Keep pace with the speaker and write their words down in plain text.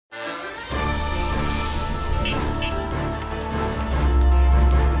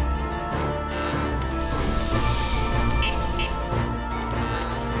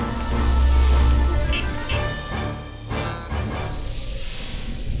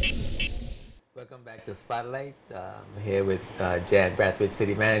Welcome back to Spotlight. Here with Jan Brathwaite,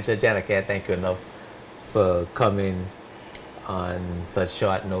 City Manager. Jan, I can't thank you enough for coming on such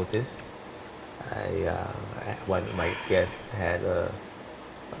short notice. One of my guests had an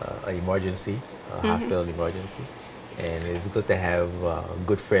emergency, a hospital emergency, and it's good to have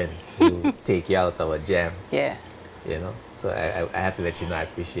good friends who take you out of a jam. Yeah. You know, so I have to let you know I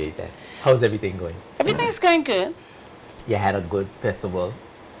appreciate that. How's everything going? Everything's going good. You had a good festival.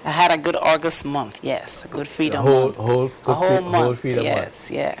 I had a good August month, yes. A good freedom Whole month. whole freedom month.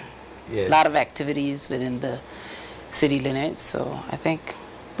 Yes, yeah. Yeah. A lot of activities within the city limits, so I think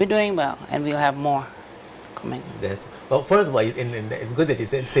we're doing well, and we'll have more coming. Well, first of all, it's good that you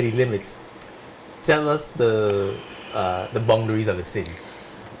said city limits. Tell us the boundaries of the city.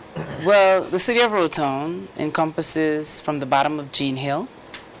 Well, the city of Roetown encompasses from the bottom of Jean Hill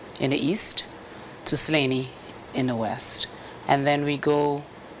in the east to Slaney in the west. And then we go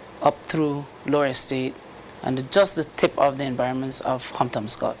up through Lower Estate and just the tip of the environments of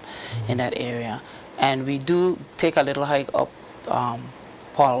Humptomscott in that area. And we do take a little hike up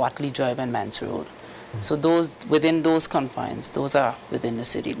Paul Watley Drive and Mance Road. So those within those confines, those are within the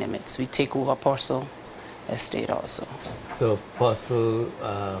city limits. We take over Purcell Estate also. So Purcell,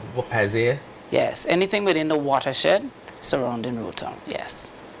 Pazea? Yes, anything within the watershed surrounding Roetown, yes.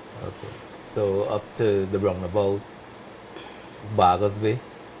 Okay. So up to the roundabout, Bargers Bay?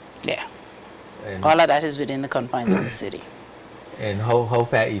 Yeah. And all of that is within the confines of the city. And how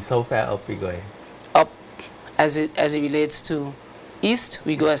far east, how far up we going? Up, as it relates to east,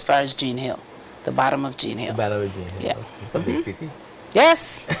 we go as far as Jean Hill, the bottom of Jean Hill. The bottom of Jean Hill. Yeah. Okay. It's a big city.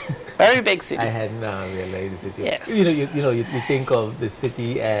 Yes, very big city. I had not realized the city. Yes. You think of the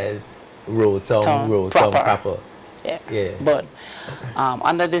city as Roetown proper. Yeah. Yeah. But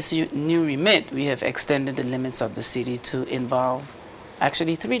under this new remit, we have extended the limits of the city to involve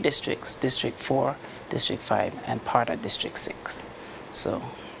actually 3 districts: District 4, District 5, and part of District 6. So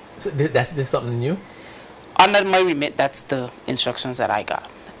This something new? Under my remit, that's the instructions that I got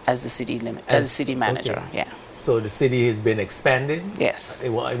as the city city manager. Okay. Yeah. So the city has been expanded? Yes. It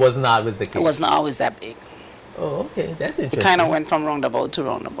wasn't always the case? It wasn't always that big. Oh, okay. That's interesting. It kind of went from roundabout to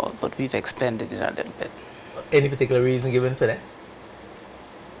roundabout, but we've expanded it a little bit. Any particular reason given for that?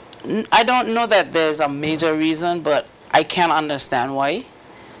 I don't know that there's a major reason, but I can understand why.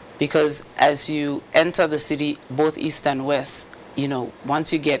 Because as you enter the city, both east and west,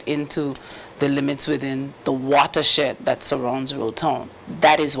 once you get into the limits within the watershed that surrounds Roetown,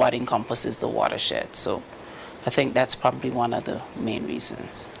 that is what encompasses the watershed. So I think that's probably one of the main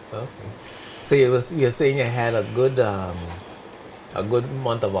reasons. Okay. So you're saying you had a good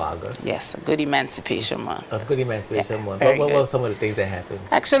month of August. Yes, a good emancipation month. A good emancipation month. What were some of the things that happened?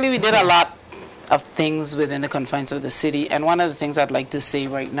 Actually, we did a lot of things within the confines of the city. And one of the things I'd like to say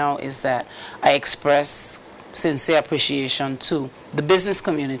right now is that I express sincere appreciation to the business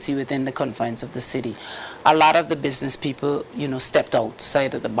community within the confines of the city. A lot of the business people, stepped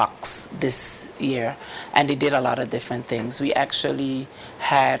outside of the box this year, and they did a lot of different things. We actually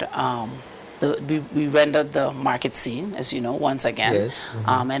had we rendered the market scene, as you know, once again. Yes.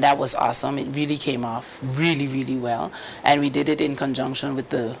 Mm-hmm. And that was awesome. It really came off really, really well. And we did it in conjunction with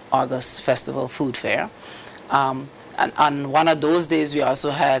the August Festival Food Fair. And on one of those days, we also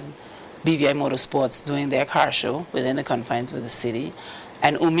had BVI Motorsports doing their car show within the confines of the city.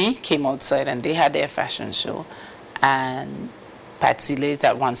 And Umi came outside and they had their fashion show. And Patsy Lace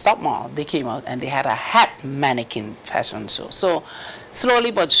at One Stop Mall, they came out and they had a hat mannequin fashion show. So slowly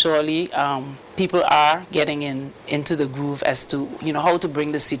but surely, people are getting into the groove as to how to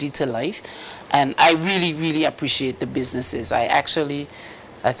bring the city to life. And I really, really appreciate the businesses.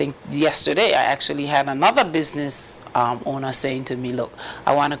 I think yesterday I actually had another business owner saying to me, look,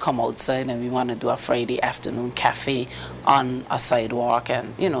 I want to come outside and we want to do a Friday afternoon cafe on a sidewalk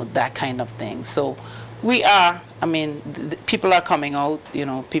and, that kind of thing. So we are, people are coming out,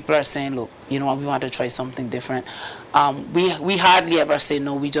 people are saying, look, we want to try something different. We hardly ever say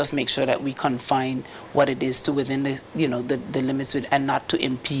no. We just make sure that we confine what it is to within the, the limits and not to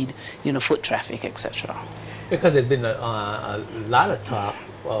impede, foot traffic, etc. Because there's been a lot of talk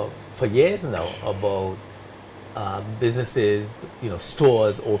for years now about businesses,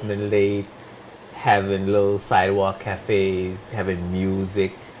 stores opening late, having little sidewalk cafes, having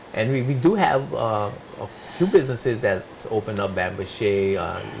music. And we do have a few businesses that open up, Bambouche,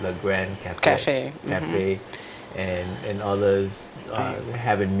 Le Grand Cafe, and others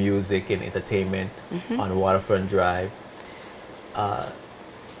having music and entertainment on Waterfront Drive.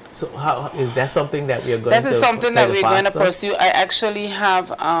 So how is that something that we are going to? That is something that we're going to pursue. I actually have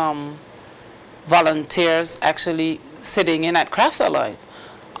volunteers actually sitting in at Crafts Alloy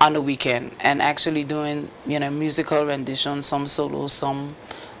on the weekend and actually doing, musical renditions, some solos, some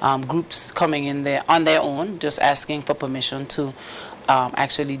groups coming in there on their own, just asking for permission to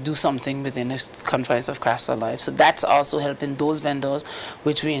actually do something within the confines of Crafts Alive. So that's also helping those vendors,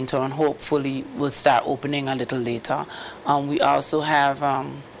 which we in turn hopefully will start opening a little later. We also have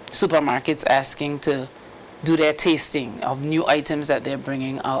supermarkets asking to do their tasting of new items that they're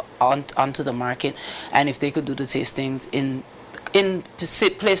bringing out onto the market, and if they could do the tastings in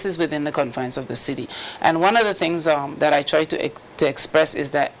places within the confines of the city. And one of the things that I try to express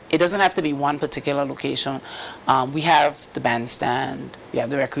is that it doesn't have to be one particular location. We have the bandstand, we have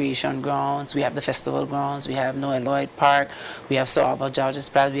the recreation grounds, we have the festival grounds, we have Noah Lloyd Park, we have Sir Albert Georges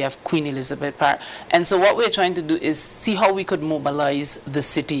Plaza, we have Queen Elizabeth Park. And so what we're trying to do is see how we could mobilize the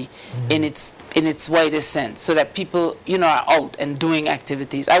city in its widest sense, so that people, are out and doing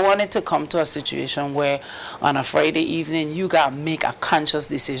activities. I wanted to come to a situation where on a Friday evening, you got to make a conscious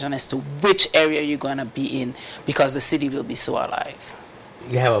decision as to which area you're going to be in, because the city will be so alive.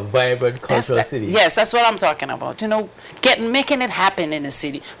 You have a vibrant cultural city. Yes, that's what I'm talking about. Making it happen in the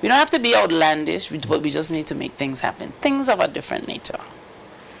city. We don't have to be outlandish, but we just need to make things happen. Things of a different nature.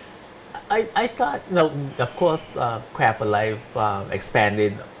 I thought, of course, Craft Alive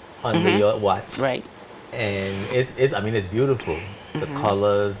expanded under your watch. Right. And it's beautiful. The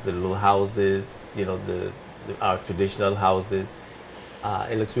colors, the little houses, our traditional houses.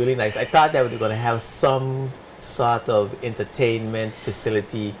 It looks really nice. I thought that we were going to have some sort of entertainment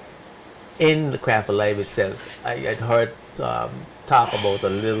facility in the Craft Alive itself. I had heard talk about a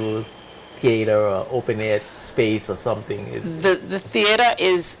little theater or open air space or something. The theater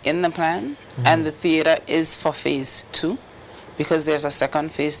is in the plan, and the theater is for phase 2, because there's a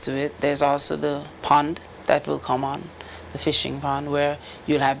second phase to it. There's also the pond that will come on, the fishing pond, where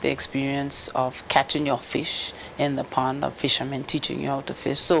you'll have the experience of catching your fish in the pond, of fishermen teaching you how to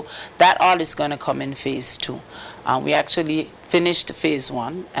fish. So that all is going to come in phase 2. We actually finished phase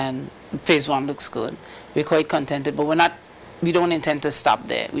 1, and phase 1 looks good. We're quite contented, but we don't intend to stop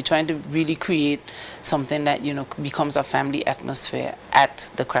there. We're trying to really create something that, becomes a family atmosphere at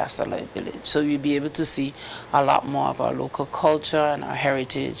the Crafts Alive Village. So you'll be able to see a lot more of our local culture and our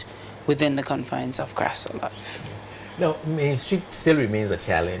heritage within the confines of Crafts Alive. Now, Main Street still remains a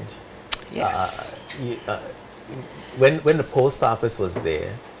challenge. Yes. When the post office was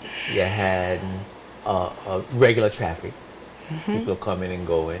there, you had regular traffic, people coming and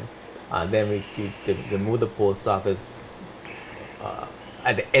going. Then we moved the post office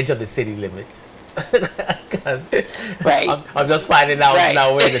at the edge of the city limits. Right. I'm just finding out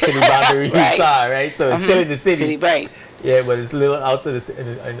now where the city boundaries are, right? So it's still in the city. Right. Yeah, but it's a little out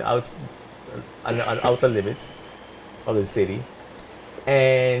of on outer limits of the city.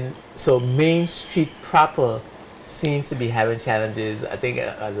 And so Main Street proper seems to be having challenges. I think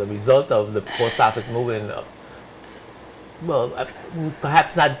as a result of the post office moving,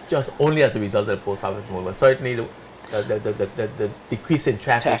 perhaps not just only as a result of the post office moving, but certainly the decrease in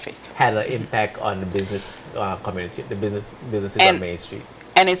traffic had an impact on the business community, the businesses on Main Street.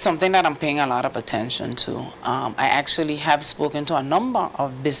 And it's something that I'm paying a lot of attention to. I actually have spoken to a number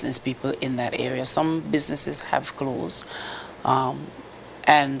of business people in that area. Some businesses have closed.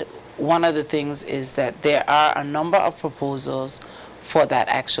 And one of the things is that there are a number of proposals for that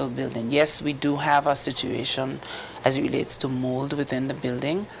actual building. Yes, we do have a situation as it relates to mold within the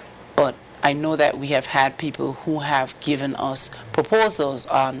building, but I know that we have had people who have given us proposals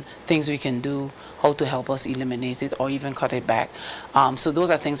on things we can do, how to help us eliminate it or even cut it back. So those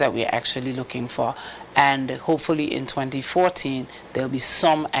are things that we're actually looking for. And hopefully in 2014, there'll be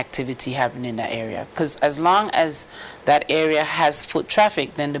some activity happening in that area. Because as long as that area has foot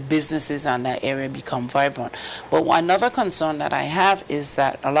traffic, then the businesses on that area become vibrant. But another concern that I have is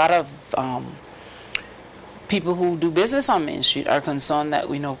that a lot of people who do business on Main Street are concerned that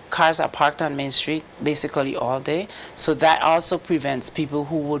cars are parked on Main Street basically all day. So that also prevents people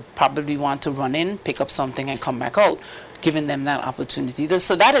who would probably want to run in, pick up something and come back out, giving them that opportunity.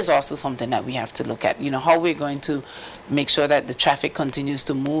 So that is also something that we have to look at, how we're going to make sure that the traffic continues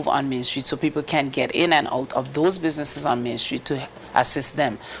to move on Main Street so people can get in and out of those businesses on Main Street to assist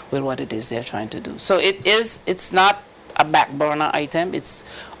them with what it is they're trying to do. So it's not a back burner item. It's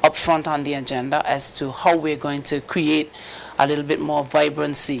up front on the agenda as to how we're going to create a little bit more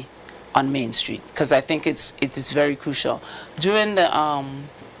vibrancy on Main Street, because I think it is very crucial. During the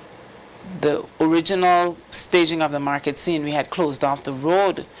original staging of the market scene, we had closed off the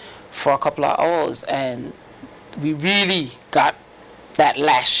road for a couple of hours, and we really got that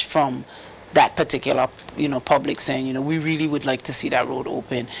lash from that particular public saying, we really would like to see that road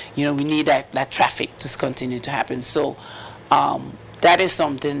open. We need that traffic to continue to happen. So that is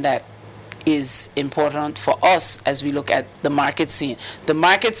something that is important for us as we look at the market scene. The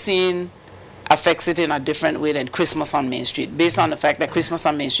market scene affects it in a different way than Christmas on Main Street, based on the fact that Christmas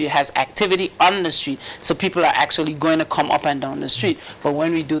on Main Street has activity on the street, so people are actually going to come up and down the street. But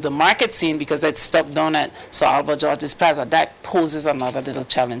when we do the market scene, because that's stuck down at Sir Albert George's Plaza, that poses another little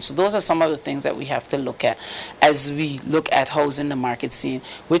challenge. So those are some of the things that we have to look at as we look at housing the market scene,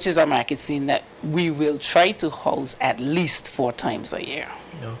 which is a market scene that we will try to house at least 4 times a year.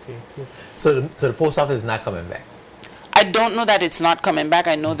 Okay, cool. So the post office is not coming back? I don't know that it's not coming back.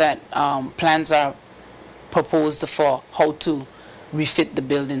 I know that plans are proposed for how to refit the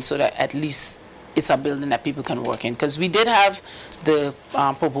building so that at least it's a building that people can work in. Because we did have the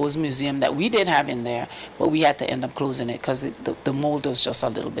proposed museum that we did have in there, but we had to end up closing it because the mold was just a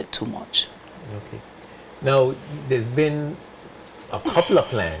little bit too much. Okay. Now, there's been a couple of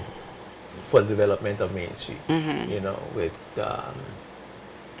plans for the development of Main Street, you know, with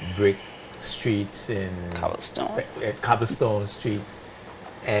brick streets and cobblestone streets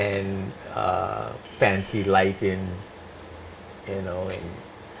and fancy lighting, you know,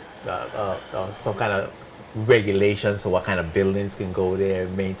 and some kind of regulations for what kind of buildings can go there,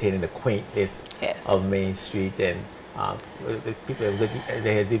 maintaining the quaintness of Main Street. And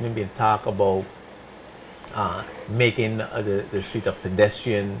there has even been talk about making the street a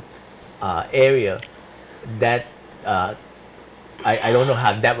pedestrian area. That I don't know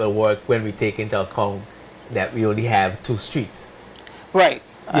how that will work when we take into account that we only have 2 streets. Right.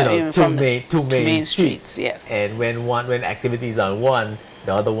 You know, two main streets. Yes. And when activities on one,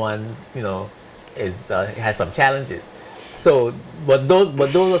 the other one, you know, has some challenges. So, but those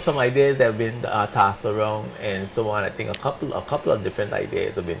are some ideas that have been tossed around and so on. I think a couple of different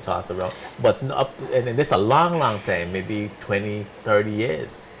ideas have been tossed around. But and this a long time, maybe 20, 30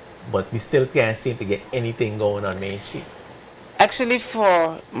 years. But we still can't seem to get anything going on Main Street. Actually,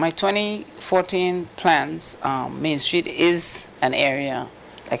 for my 2014 plans, Main Street is an area,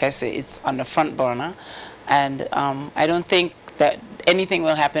 like I say, it's on the front burner. And I don't think that anything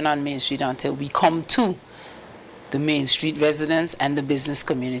will happen on Main Street until we come to the Main Street residents and the business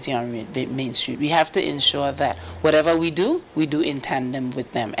community on Main Street. We have to ensure that whatever we do in tandem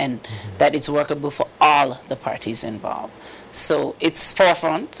with them, and that it's workable for all the parties involved. So it's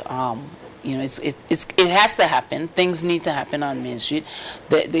forefront. You know, it has to happen. Things need to happen on Main Street.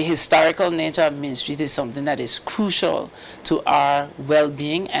 The historical nature of Main Street is something that is crucial to our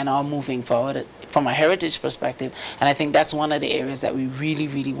well-being and our moving forward from a heritage perspective. And I think that's one of the areas that we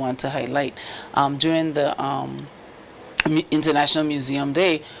really want to highlight. During the International Museum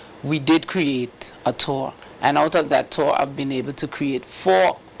Day, we did create a tour. And out of that tour, I've been able to create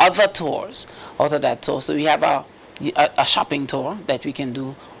 4 other tours out of that tour. So we have a shopping tour that we can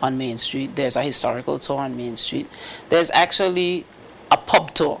do on Main Street. There's a historical tour on Main Street. There's actually a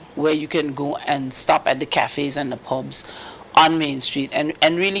pub tour where you can go and stop at the cafes and the pubs on Main Street and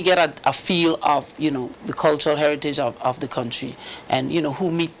really get a feel of, you know, the cultural heritage of the country, and, you know, who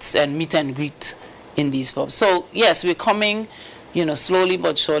meets and meet and greet in these pubs. So yes, we're coming, you know, slowly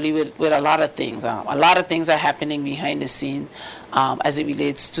but surely with a lot of things. A lot of things are happening behind the scene as it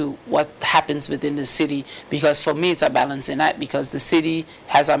relates to what happens within the city, because for me it's a balancing act, because the city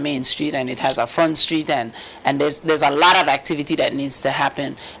has a Main Street and it has a front street, and there's a lot of activity that needs to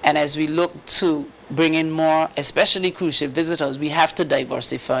happen. And as we look to bring in more, especially cruise ship visitors, we have to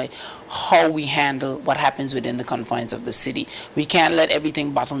diversify how we handle what happens within the confines of the city. We can't let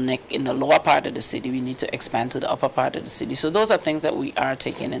everything bottleneck in the lower part of the city. We need to expand to the upper part of the city. So those are things that we are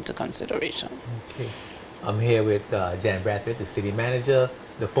taking into consideration. Okay. I'm here with Jan Bradford, the city manager.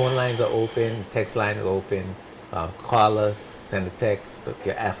 The phone lines are open, the text line is open. Call us, send a text,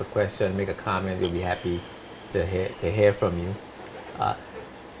 ask a question, make a comment. We'll be happy to hear from you.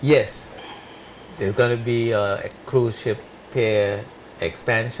 Yes, there's going to be a cruise ship pier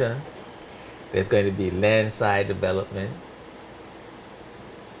expansion. There's going to be landside development,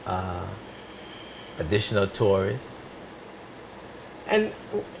 additional tourists. And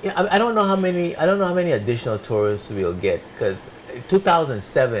I don't know how many additional tourists we'll get, because in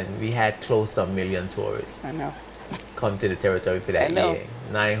 2007 we had close to 1 million tourists. I know. Come to the territory for that year.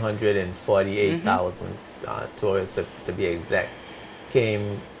 948,000 tourists to be exact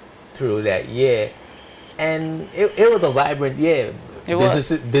came through that year, and it was a vibrant year.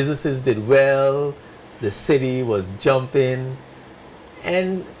 Businesses did well. The city was jumping,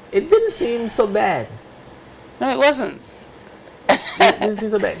 and it didn't seem so bad. No, it wasn't. It didn't seem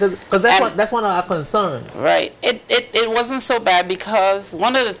so bad, because that's one of our concerns. Right. It wasn't so bad, because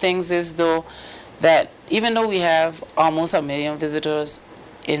one of the things is, though, that even though we have almost 1 million visitors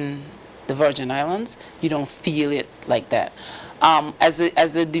in the Virgin Islands, you don't feel it like that. As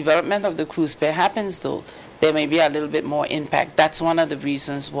the development of the cruise pair happens, though, there may be a little bit more impact. That's one of the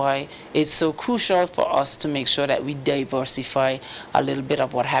reasons why it's so crucial for us to make sure that we diversify a little bit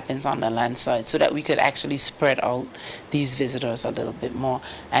of what happens on the land side, so that we could actually spread out these visitors a little bit more.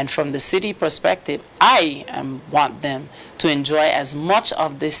 And from the city perspective, I want them to enjoy as much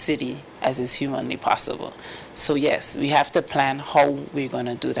of this city as is humanly possible. So yes, we have to plan how we're going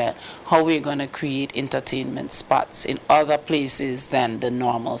to do that, how we're going to create entertainment spots in other places than the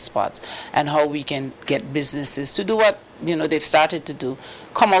normal spots, and how we can get businesses to do what, you know, they've started to do,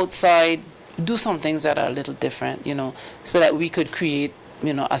 come outside, do some things that are a little different, you know, so that we could create,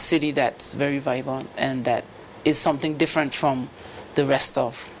 you know, a city that's very vibrant and that is something different from the rest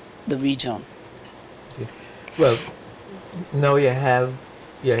of the region. Okay. Well, now you have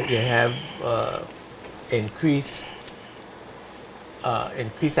increased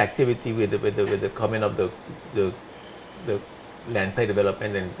activity with the coming of the landside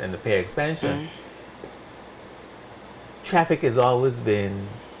development and the pier expansion. Traffic has always been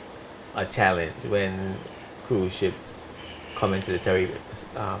a challenge when cruise ships come into the territory,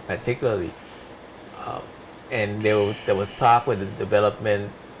 particularly. And there was talk with the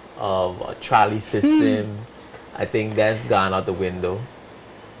development of a trolley system. I think that's gone out the window.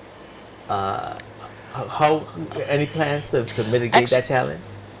 How any plans to mitigate that challenge?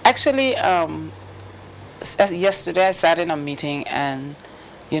 Actually, yesterday I sat in a meeting, and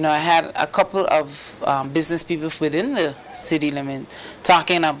you know, I had a couple of business people within the city limit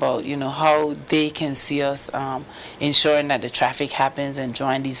talking about, you know, how they can see us ensuring that the traffic happens and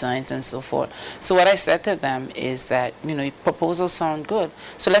drawing designs and so forth. So what I said to them is that, you know, proposals sound good.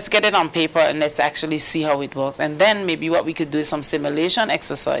 So let's get it on paper and let's actually see how it works. And then maybe what we could do is some simulation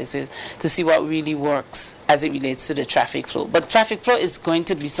exercises to see what really works as it relates to the traffic flow. But traffic flow is going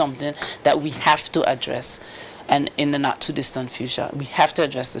to be something that we have to address. And in the not too distant future, we have to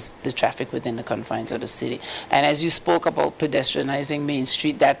address the traffic within the confines of the city. And as you spoke about pedestrianizing Main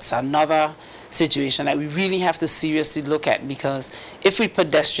Street, that's another situation that we really have to seriously look at, because if we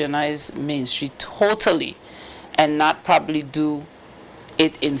pedestrianize Main Street totally and not probably do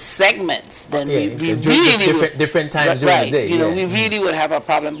it in segments, then we really different times during the day. You know, we really would have a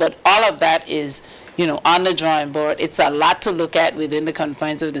problem. But all of that is, you know, on the drawing board. It's a lot to look at within the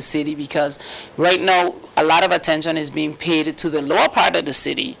confines of the city, because right now a lot of attention is being paid to the lower part of the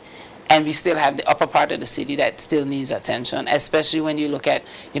city, and we still have the upper part of the city that still needs attention, especially when you look at,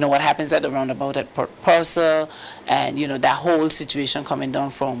 you know, what happens at the roundabout at Port Purcell, and, you know, that whole situation coming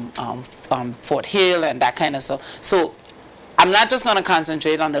down from Fort Hill and that kind of stuff. So I'm not just going to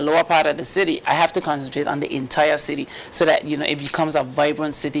concentrate on the lower part of the city. I have to concentrate on the entire city, so that, you know, it becomes a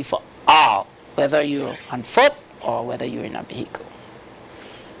vibrant city for all, whether you're on foot or whether you're in a vehicle.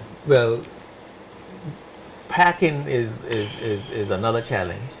 Well, parking is another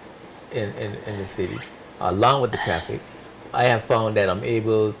challenge in the city, along with the traffic. I have found that I'm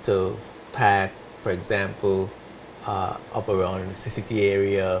able to park, for example, up around the CCT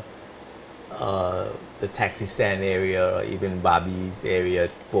area, the taxi stand area, or even Bobby's area,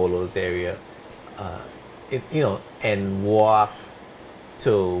 Polo's area, you know, and walk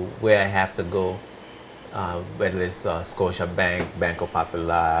to where I have to go, whether it's Scotia Bank, Banco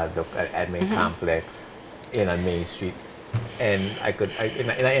Popular, the admin complex in on Main Street, and I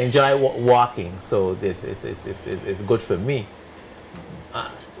enjoy walking. So this is good for me.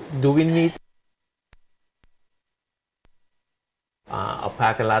 Do we need a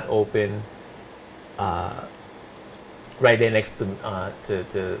parking lot open right there next to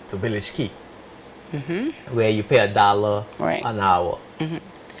Village Key, where you pay $1 an hour?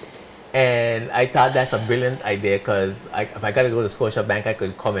 And I thought that's a brilliant idea, because if I got to go to Scotia Bank, I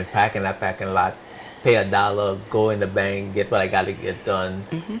could come and park in that parking lot, pay $1, go in the bank, get what I got to get done,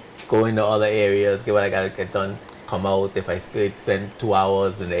 go into other areas, get what I got to get done, come out. If I spend 2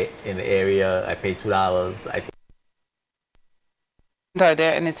 hours in the area, I pay $2. I think.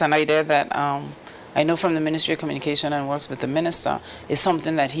 And it's an idea that I know from the Ministry of Communication and works with the minister, is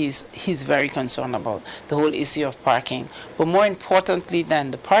something that he's very concerned about, the whole issue of parking. But more importantly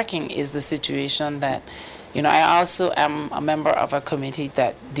than the parking is the situation that, you know, I also am a member of a committee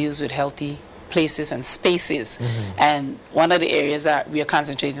that deals with healthy places and spaces. And one of the areas that we are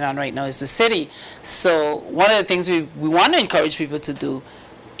concentrating on right now is the city. So one of the things we want to encourage people to do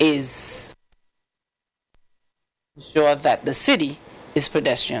is ensure that the city is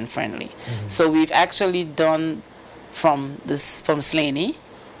pedestrian friendly. So we've actually done from Slaney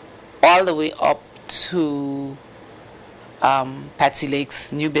all the way up to Patsy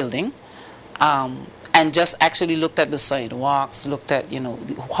Lake's new building, and and just actually looked at the sidewalks, looked at,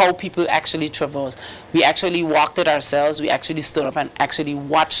 how people actually traverse. We actually walked it ourselves. We actually stood up and actually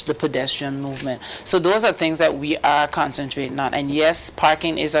watched the pedestrian movement. So those are things that we are concentrating on. And yes,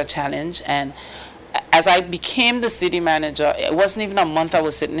 parking is a challenge. And as I became the city manager, it wasn't even a month I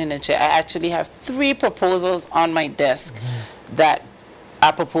was sitting in a chair. I actually have 3 proposals on my desk that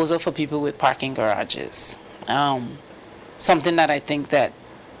are proposals for people with parking garages. Something that I think that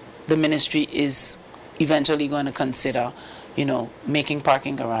the ministry is eventually going to consider, making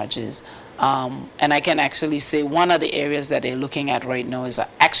parking garages. And I can actually say one of the areas that they're looking at right now is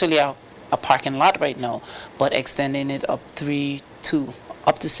actually a parking lot right now, but extending it up to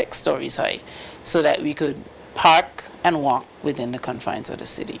 6 stories high, so that we could park and walk within the confines of the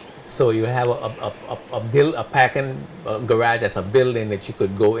city. So you have a parking garage as a building that you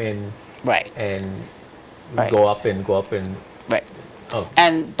could go in, right, and right. go up and right. Oh.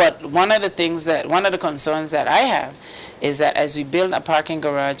 But one of the concerns that I have is that as we build a parking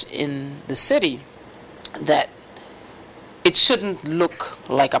garage in the city, that it shouldn't look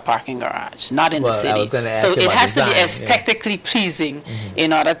like a parking garage, not in the city. I was gonna ask so you it about has to be design, aesthetically pleasing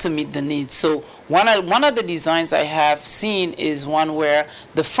in order to meet the needs. So one of the designs I have seen is one where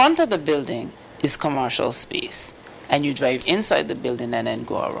the front of the building is commercial space, and you drive inside the building and then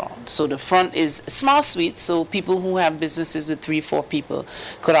go around. So the front is a small suite, so people who have businesses with 3-4 people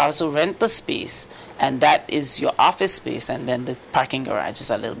could also rent the space, and that is your office space, and then the parking garage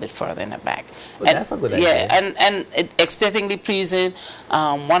is a little bit further in the back. Well, that's a good idea. Yeah, and it aesthetically pleasing.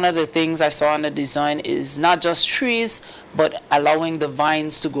 One of the things I saw in the design is not just trees, but allowing the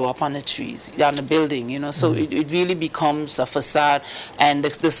vines to grow up on the trees, on the building, so it really becomes a facade, and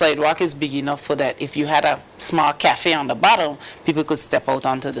the sidewalk is big enough for that. If you had a small cafe on the bottom, people could step out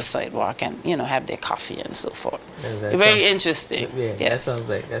onto the sidewalk and, have their coffee and so forth. Yeah, very interesting. Yeah, yes.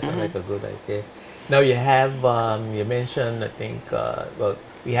 that sounds like a good idea. Now you have, you mentioned, I think,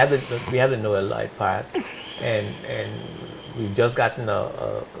 we have the Noel Lloyd Park, and we've just gotten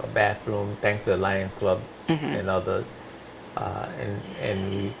a bathroom thanks to the Lions Club and others,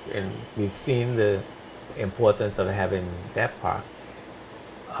 and we've seen the importance of having that park.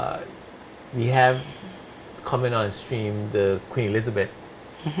 We have coming on stream the Queen Elizabeth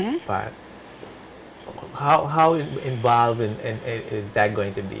Park. How involved is that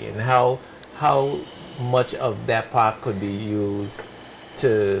going to be, and how much of that park could be used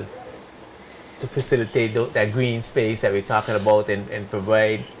to facilitate that green space that we're talking about, and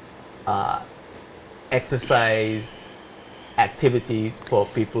provide exercise activity for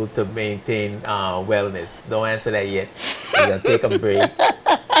people to maintain wellness? Don't answer that yet. We're gonna take a break,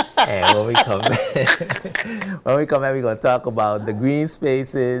 and when we come back, we're gonna talk about the green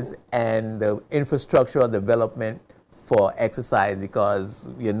spaces and the infrastructural development for exercise, because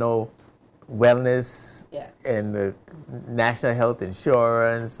wellness and the national health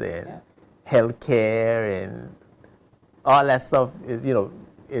insurance and health care and all that stuff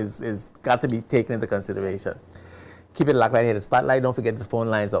is got to be taken into consideration. Keep it locked right here to Spotlight. Don't forget the phone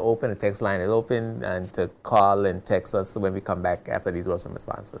lines are open, the text line is open, and to call and text us when we come back after these words from the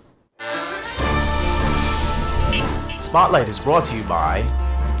sponsors. Spotlight is brought to you by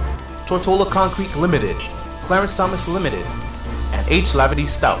Tortola Concrete Limited, Clarence Thomas Limited, and H. Lavity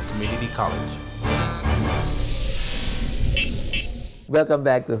Stout Community College. Welcome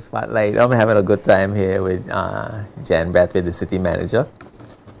back to Spotlight. I'm having a good time here with Jan Bradford, the city manager.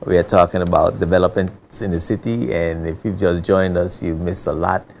 We are talking about developments in the city, and if you've just joined us, you've missed a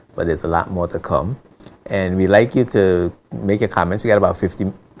lot, but there's a lot more to come. And we'd like you to make your comments. We got about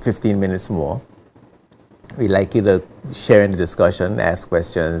 15 minutes more. We'd like you to share in the discussion, ask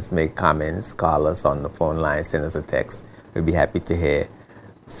questions, make comments, call us on the phone line, send us a text. We'd be happy to hear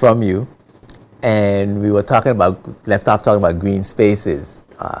from you. And we were left off talking about green spaces.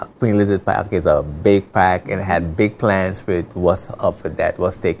 Queen Elizabeth Park is a big park and had big plans for it. What's up with that?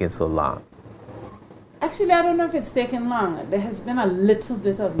 What's taking so long? Actually, I don't know if it's taken long. There has been a little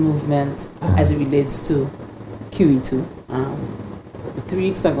bit of movement as it relates to QE2. 3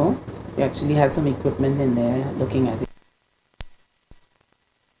 weeks ago, we actually had some equipment in there looking at it,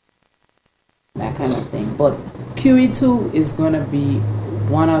 that kind of thing. But QE2 is going to be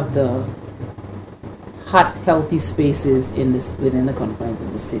one of the hot, healthy spaces within the confines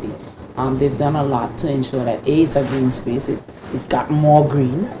of the city. They've done a lot to ensure that it's a green space. It got more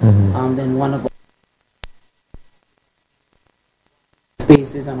green than one of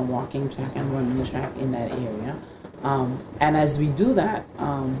spaces on a walking track and running track in that area. And as we do that,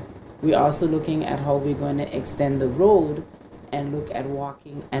 we're also looking at how we're going to extend the road and look at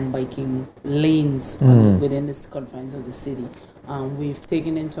walking and biking lanes within the confines of the city. we've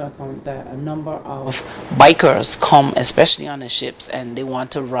taken into account that a number of bikers come, especially on the ships, and they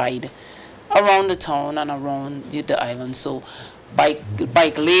want to ride around the town and around the island. So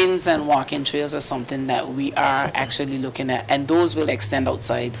bike lanes and walking trails are something that we are actually looking at, and those will extend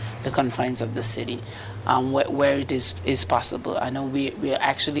outside the confines of the city, where it is possible. I know we're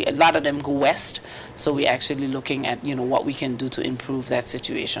actually, a lot of them go west, so we're actually looking at what we can do to improve that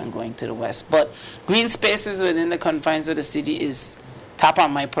situation going to the west. But green spaces within the confines of the city is top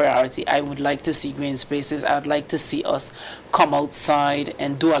on my priority. I would like to see green spaces. I would like to see us come outside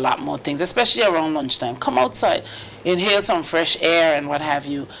and do a lot more things, especially around lunchtime. Come outside, inhale some fresh air and what have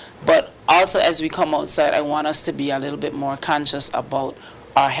you. But also, as we come outside, I want us to be a little bit more conscious about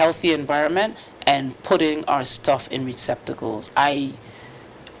our healthy environment and putting our stuff in receptacles. I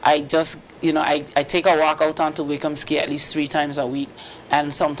just, I take a walk out onto Wickham's Quay at least 3 times a week,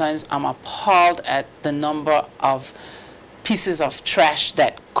 and sometimes I'm appalled at the number of pieces of trash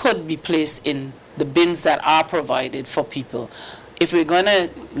that could be placed in the bins that are provided for people. If we're going to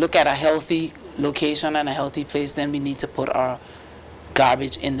look at a healthy location and a healthy place, then we need to put our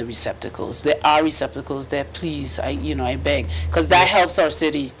garbage in the receptacles. There are receptacles there, please. I beg, because that helps our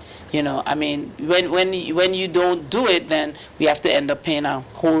city. I mean, when you don't do it, then we have to end up paying a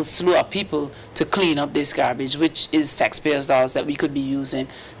whole slew of people to clean up this garbage, which is taxpayers' dollars that we could be using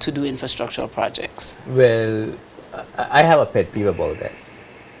to do infrastructural projects. Well, I have a pet peeve about that.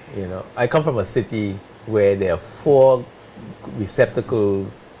 I come from a city where there are 4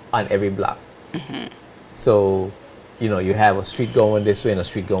 receptacles on every block. So, you have a street going this way and a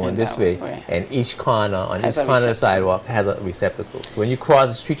street going this way, and each corner, on each corner of the sidewalk has a receptacle. So when you cross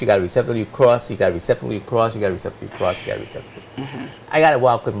the street, you got a receptacle, you cross, you got a receptacle, you cross, you got a receptacle, you cross, you got a receptacle. I got to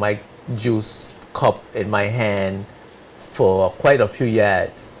walk with my juice cup in my hand for quite a few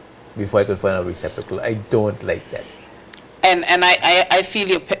yards before I could find a receptacle. I don't like that. And I feel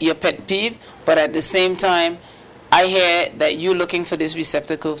your pet peeve, but at the same time, I hear that you're looking for this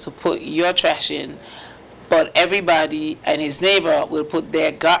receptacle to put your trash in, but everybody and his neighbor will put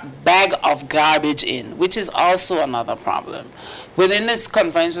their bag of garbage in, which is also another problem. Within this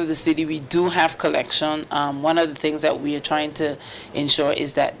confines of the city, we do have collection. One of the things that we are trying to ensure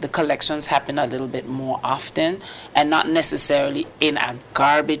is that the collections happen a little bit more often, and not necessarily in a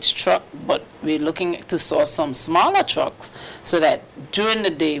garbage truck, but we're looking to source some smaller trucks so that during the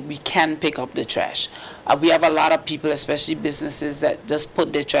day we can pick up the trash. We have a lot of people, especially businesses, that just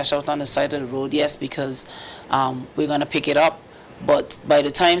put their trash out on the side of the road, yes, because we're going to pick it up. But by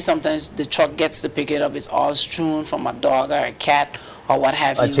the time sometimes the truck gets to pick it up, it's all strewn from a dog or a cat or what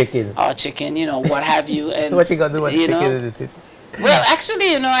have you. Or chickens. Or chicken, what have you. And, what you going to do with chicken in the city? Well,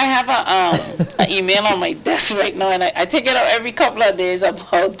 actually, I have an email on my desk right now, and I take it out every couple of days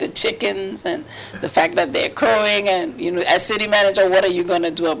about the chickens and the fact that they're crowing. And as city manager, what are you going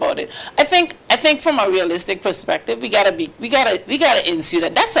to do about it? I think from a realistic perspective, we gotta ensure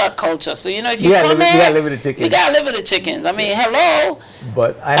that that's our culture. So if you come here, you gotta live with the chickens. You gotta live with the chickens. I mean, hello.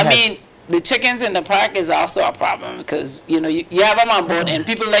 But I mean, the chickens in the park is also a problem because you have them on board and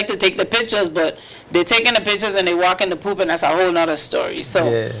people like to take the pictures, but they're taking the pictures and they walk in the poop, and that's a whole nother story. So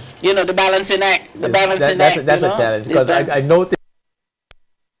the balancing act, that's a challenge, because I noticed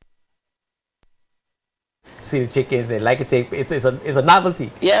see the chickens, they like to take it's a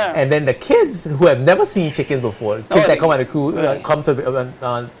novelty. Yeah. And then the kids who have never seen chickens before, kids that come on the cruise, come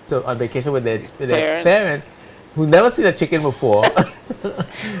on vacation with their parents who never seen a chicken before,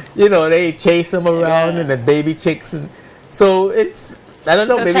 they chase them around and the baby chicks, and so it's, I don't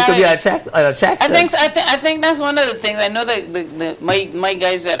know, maybe it could be an attraction. I think that's one of the things. I know that my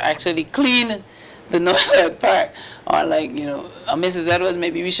guys that actually clean the North Park are like, Mrs. Edwards,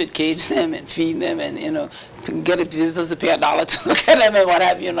 maybe we should cage them and feed them and, get the visitors to pay $1 to look at them and what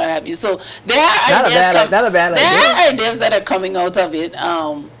have you. So there are ideas that are coming out of it.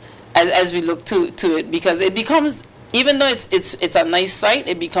 As we look to it, because it becomes, even though it's a nice site,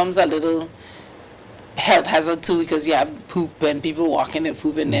 it becomes a little health hazard too, because you have poop and people walking in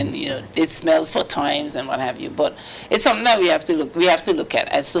poop, and then it smells for times and what have you. But it's something that we have to look at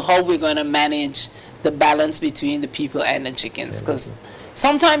as to how we're going to manage the balance between the people and the chickens, because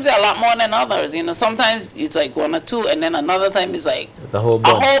sometimes there are a lot more than others. Sometimes it's like 1 or 2, and then another time it's like a whole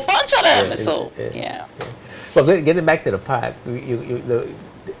bunch of them. Yeah. Well, getting back to the park,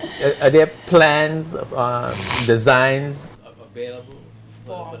 are there plans, designs available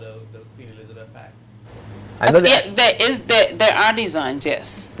for the Queen Elizabeth Park? I know there are designs,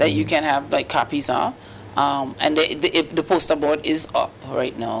 yes, that you can have like copies of, and the poster board is up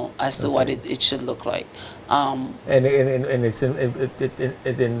right now as to what it should look like. And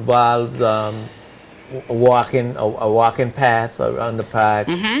it involves a walking path around the park.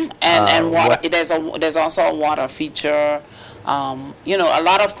 And water. What, There's also a water feature. You know, a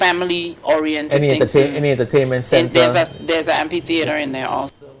lot of family oriented things. any entertainment And center. there's an amphitheater in there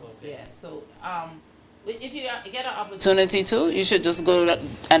also. Yeah. So if you get an opportunity to, you should just go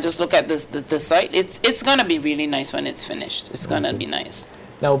and just look at the site. It's gonna be really nice when it's finished. It's gonna be nice.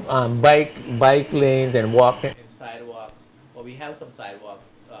 Now, bike lanes and walking and sidewalks. Well, we have some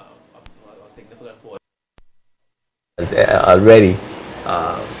sidewalks, a significant portion already.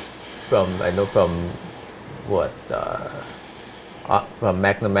 From what from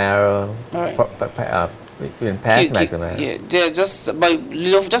McNamara, All right. even past McNamara, Yeah, they're just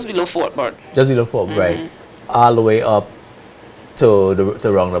below Fort Burt. just below Fort, right, all the way up to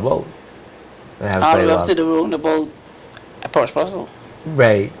the roundabout. They have All the way up sidewalks. to the roundabout at Port Russell.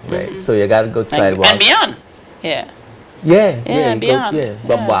 Right. So you got to go sidewalks. And beyond. Yeah. Yeah, Yeah, you beyond. Go, Yeah.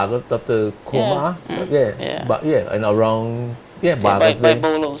 Barbados up to Kuma, Yeah. and around, By Barbados Way.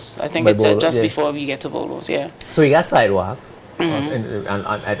 Bolos. I think By it's Bolos, just yeah. before we get to Bolos, yeah. So we got sidewalks,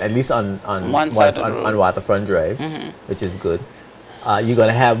 at least on One side of the road. on Waterfront Drive, which is good. You're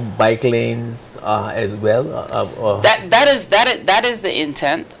gonna have bike lanes as well. That is the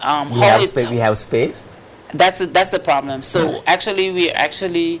intent. We have space. That's the problem. So actually, we're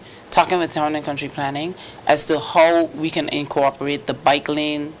actually talking with Town and Country Planning as to how we can incorporate the bike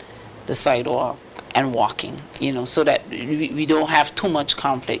lane, the sidewalk, and walking. You know, so that we don't have too much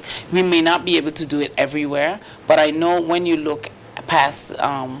conflict. We may not be able to do it everywhere, but I know when you look past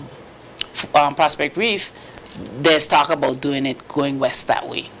Prospect Reef, there's talk about doing it going west that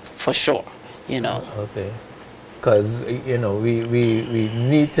way for sure. You know. Okay, because we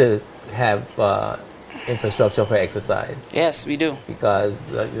need to have infrastructure for exercise. Yes, we do. Because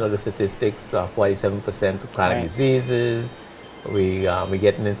the statistics are 47% of chronic Right. diseases. We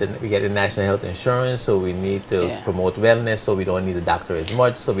get national health insurance, so we need to Yeah. promote wellness, so we don't need a doctor as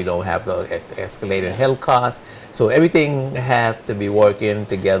much, so we don't have the escalating health costs. So everything have to be working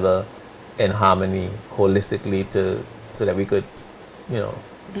together in harmony, holistically, so that we could,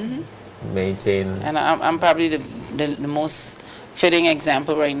 maintain. And I'm probably the most fitting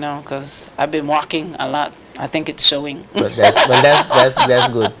example right now because I've been walking a lot. I think it's showing. But that's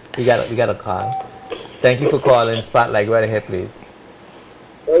good. We got a call. Thank you for calling Spotlight. Go right ahead, please.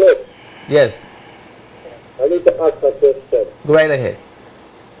 Hello. Yes, I need to ask a question. go right ahead.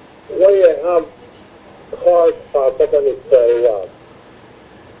 When you have cars parked up on the sidewalk,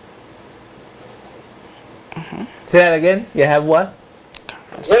 Say that again. You have what?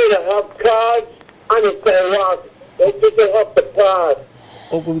 when you have cars on the sidewalk, they people have to pass.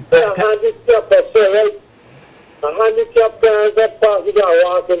 Say a handicap or so, right? A handicap cars that pass, you can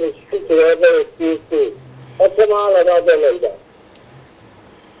walk in the street wherever it's used to. What's the matter about them like that?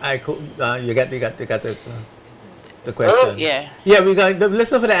 You got the question. Yeah. Yeah, we got.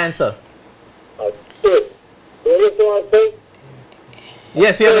 Listen for the answer. Shit. You understand what I'm saying?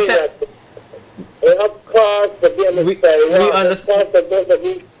 Yes, we understand. We have cars to be on the We sidewalk. understand. Cars to go to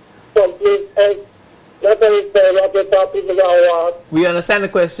be someplace else. Not on the sidewalk, they tell people to walk. We understand the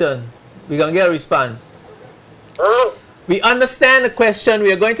question. We're gonna get a response. Huh? We understand the question.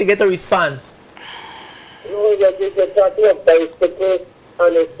 We are going to get a response. You know, you're talking about bicycles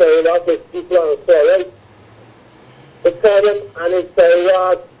on the sidewalk, there's people on the sidewalk. They tell them on the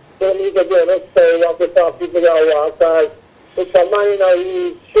sidewalk, they need to be on the sidewalk to tell people to walk. Cause it's a man in a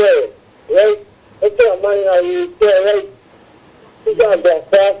wheelchair, right? It's a man in a wheelchair, right? He got that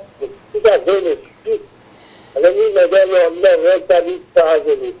fast, he got go in the street. And then you know, they're right at these cars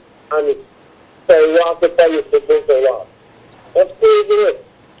on the sidewalk to tell you supposed to walk. That's crazy, isn't it?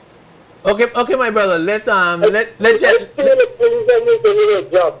 Okay, my brother. Let I Jen. feel the police are making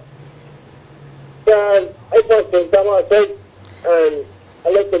a job. Because I thought things come outside and I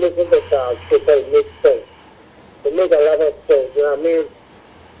like to listen to cars because it makes sense. It makes a lot of sense, you know what I mean?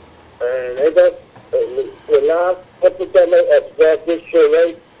 And I just, the last episode I observed this show,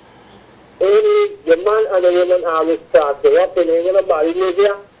 right? Only the man and the woman always talk. They walk in the body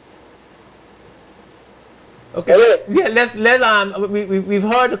media. Okay. Hello? Yeah. We've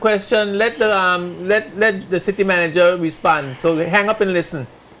heard the question. Let the city manager respond. So hang up and listen.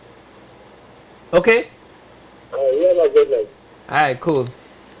 Okay. You have a good night. All right. Cool.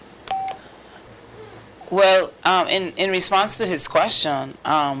 Well, in response to his question,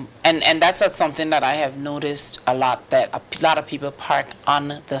 and that's not something that I have noticed a lot, that a lot of people park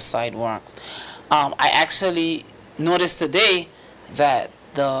on the sidewalks. I actually noticed today that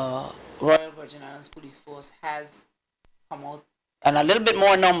the Royal Virgin Islands Police Force has come out and a little bit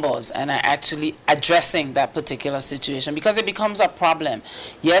more numbers and are actually addressing that particular situation, because it becomes a problem.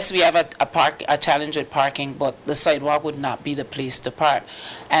 Yes, we have a challenge with parking, but the sidewalk would not be the place to park.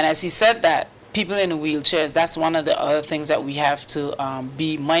 And as he said that, people in wheelchairs, that's one of the other things that we have to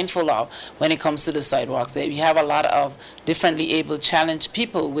be mindful of when it comes to the sidewalks. That we have a lot of differently able challenged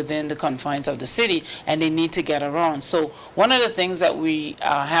people within the confines of the city, and they need to get around. So one of the things that we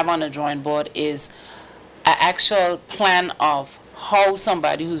have on the drawing board is an actual plan of how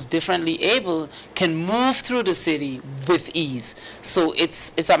somebody who's differently able can move through the city with ease. So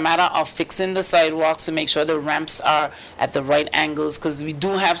it's a matter of fixing the sidewalks to make sure the ramps are at the right angles, because we do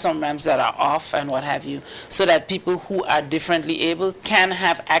have some ramps that are off and what have you, so that people who are differently able can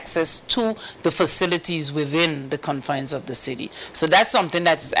have access to the facilities within the confines of the city. So that's something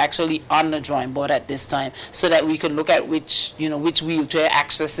that's actually on the drawing board at this time, so that we can look at which wheelchair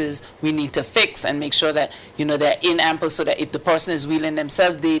accesses we need to fix and make sure that they're in ample, so that if the person is wheeling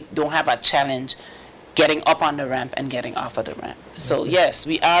themselves, they don't have a challenge getting up on the ramp and getting off of the ramp. So yes,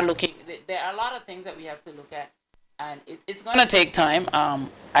 we are looking. There are a lot of things that we have to look at, and it's going to take time.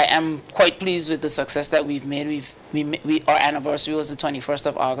 I am quite pleased with the success that we've made. Our anniversary was the 21st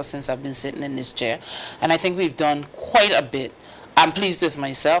of August since I've been sitting in this chair, and I think we've done quite a bit. I'm pleased with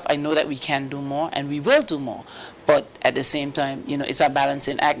myself. I know that we can do more, and we will do more. But at the same time, it's a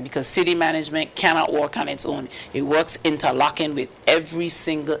balancing act, because city management cannot work on its own. It works interlocking with every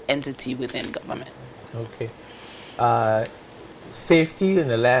single entity within government. Okay. Safety in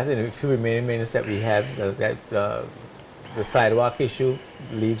the few remaining minutes that we have, the sidewalk issue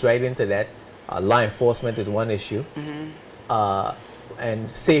leads right into that. Law enforcement is one issue.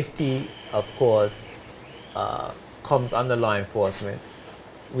 And safety, of course, comes under law enforcement.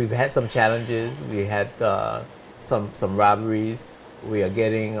 We've had some challenges. We had some robberies. We are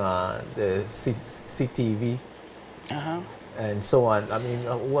getting the CTV and so on. I mean,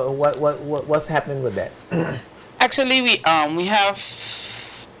 what's happening with that? Actually, we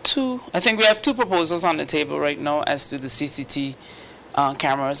have two. I think we have two proposals on the table right now as to the CCTV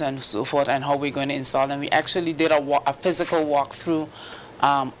cameras and so forth, and how we're going to install them. We actually did a physical walkthrough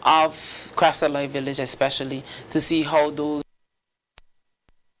of Crafts Alive Village, especially to see how those.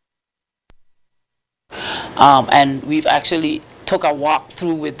 And we've actually took a walk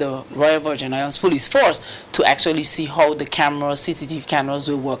through with the Royal Virgin Islands Police Force to actually see how the CCTV cameras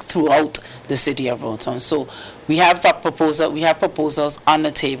will work throughout the city of Roatan. So we have a proposal. We have proposals on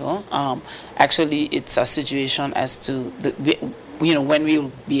the table. Actually, it's a situation as to when we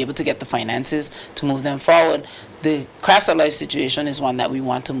will be able to get the finances to move them forward. The Crafts Alive situation is one that we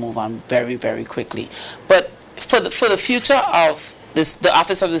want to move on very, very quickly. But for the future of the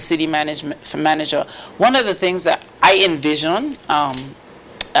Office of the City Manager, one of the things that I envision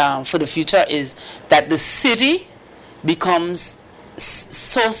for the future is that the city becomes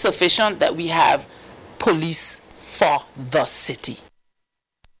so sufficient that we have police for the city.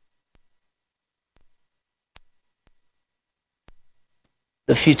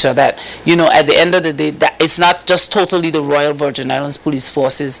 The future that, at the end of the day, that it's not just totally the Royal Virgin Islands Police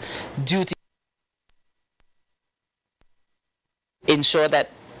Force's duty ensure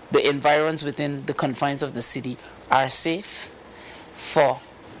that the environs within the confines of the city are safe for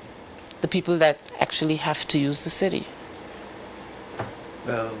the people that actually have to use the city.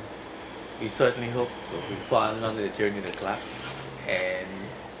 Well, we certainly hope so. We've fallen under the tyranny of the clock, and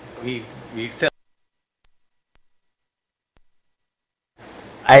we felt.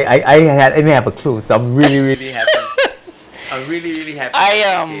 I didn't have a clue, so I'm really, really happy. I'm really, really happy.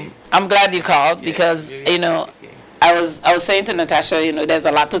 I'm glad you called, because I was saying to Natasha, there's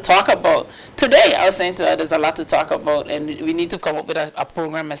a lot to talk about. Today, I was saying to her, there's a lot to talk about, and we need to come up with a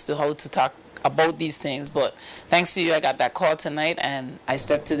program as to how to talk about these things. But thanks to you, I got that call tonight, and I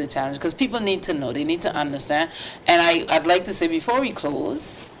stepped to the challenge, because people need to know, they need to understand. And I'd like to say before we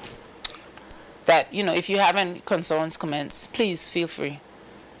close that, if you have any concerns, comments, please feel free.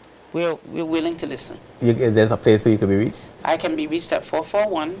 We're willing to listen. Is there a place where you can be reached? I can be reached at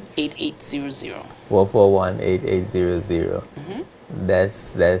 441-8800. 441-8800.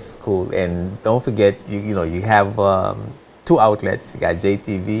 That's cool. And don't forget, you have two outlets. You got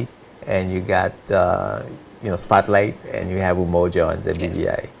JTV, and you got Spotlight, and you have Umoja on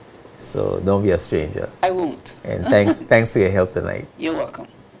ZBBI. So don't be a stranger. I won't. And thanks for your help tonight. You're welcome.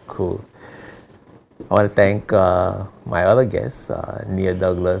 Cool. I want to thank my other guests, Nia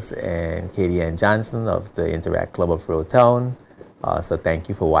Douglas and Katie Ann Johnson of the Interact Club of Roatan. So thank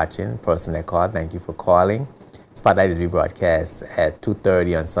you for watching. Person that called, thank you for calling. Spotlight is rebroadcast at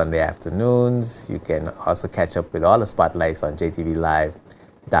 2:30 on Sunday afternoons. You can also catch up with all the spotlights on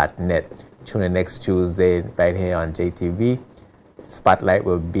jtvlive.net. Tune in next Tuesday right here on JTV. Spotlight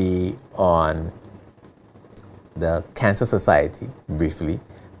will be on the Cancer Society briefly,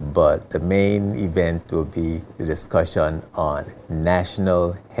 but the main event will be the discussion on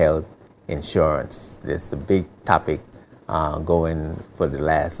national health insurance. This is a big topic going for the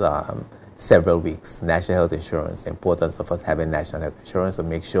last several weeks. National health insurance, the importance of us having national health insurance, so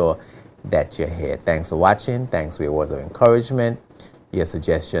make sure that you're here. Thanks for watching. Thanks for your words of encouragement. Your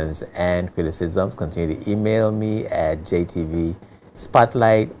suggestions and criticisms, continue to email me at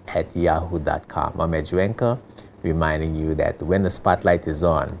jtvspotlight@yahoo.com. I'm Ed Juenka, reminding you that when the spotlight is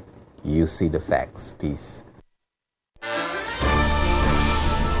on, you see the facts. Peace.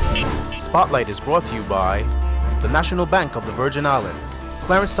 Spotlight is brought to you by the National Bank of the Virgin Islands,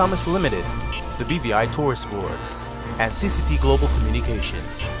 Clarence Thomas Limited, the BVI Tourist Board, and CCT Global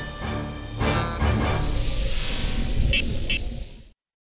Communications.